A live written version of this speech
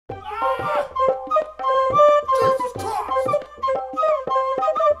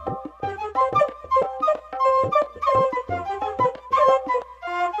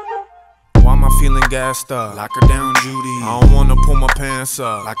Why am I feeling gassed up? Lock her down, Judy. I don't wanna pull my pants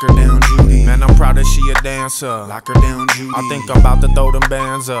up. Lock her down, Judy. Man, I'm proud that she a dancer. Lock her down, Judy. I think I'm about to throw them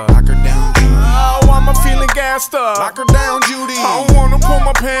bands up. Lock her down, Judy. Oh, why am I feeling gassed up? Lock her down, Judy. I don't wanna pull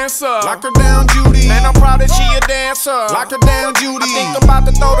my pants up. Lock her down, Judy. Man, I'm proud that she a dancer. Lock her down, Judy. I think I'm about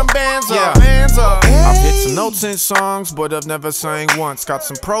to throw them bands up. Bands up. I've hit some notes in songs, but I've never sang once. Got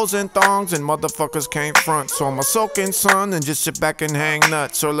some pros and thongs, and motherfuckers can't front. So I'ma soak in sun and just sit back and hang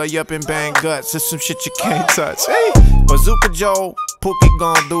nuts, or lay up and bang guts. It's some shit you can't touch. Hey, Bazooka Joe, Pookie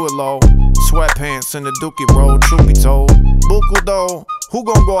gon' do it low. Sweatpants in the dookie roll, truth be told. Buku though, who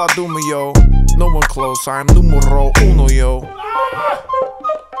gon' go outdo me, yo? No one close, I'm numero uno, yo.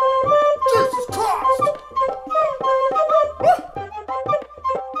 Jesus Christ!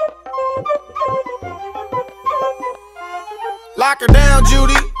 Lock her down,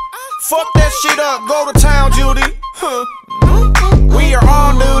 Judy. Fuck that shit up, go to town, Judy. We are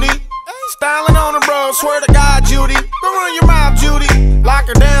on duty. Styling on the road, swear to God, Judy. Go run your mouth, Judy. Lock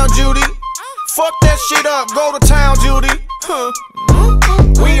her down, Judy. Fuck that shit up, go to town, Judy.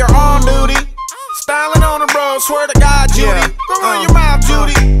 We are on duty. Styling on the road, swear to God, Judy. Go run your mouth,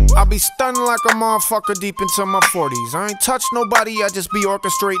 Judy. I be stunning like a motherfucker deep into my 40s. I ain't touch nobody, I just be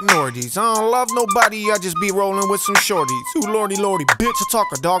orchestrating orgies. I don't love nobody, I just be rolling with some shorties. Ooh, lordy, lordy, bitch, I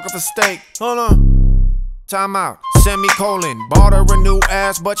talk a dog of a steak. Hold on. Time out, semicolon. Bought her a new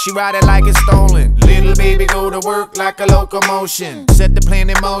ass, but she ride it like it's stolen. Little baby go to work like a locomotion. Set the plan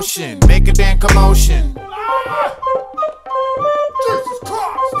in motion, make a damn commotion. Jesus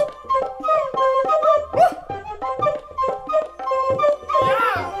Christ!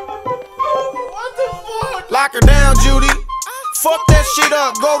 What the fuck? Lock her down, Judy. Fuck that shit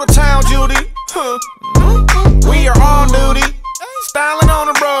up, go to town, Judy. We are on duty. Styling on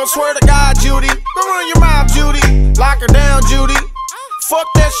the road, swear to God, Judy. Go run your mouth, Judy. Lock her down, Judy. Fuck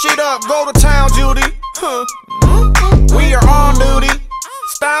that shit up, go to town, Judy. We are on duty.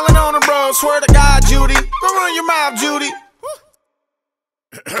 Styling on the road, swear to God, Judy. Go run your mouth, Judy.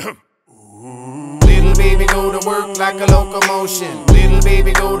 Little baby go to work like a locomotion. Little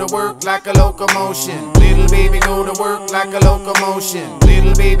baby go to work like a locomotion. Little baby go to work like a locomotion.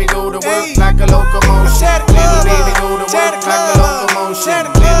 Little baby go to work like a locomotion. Little baby go to work like a locomotion.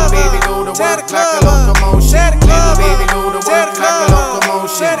 Little baby go to work like a locomotion. Little baby go to work like a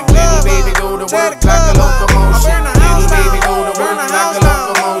locomotion. Little baby go to work like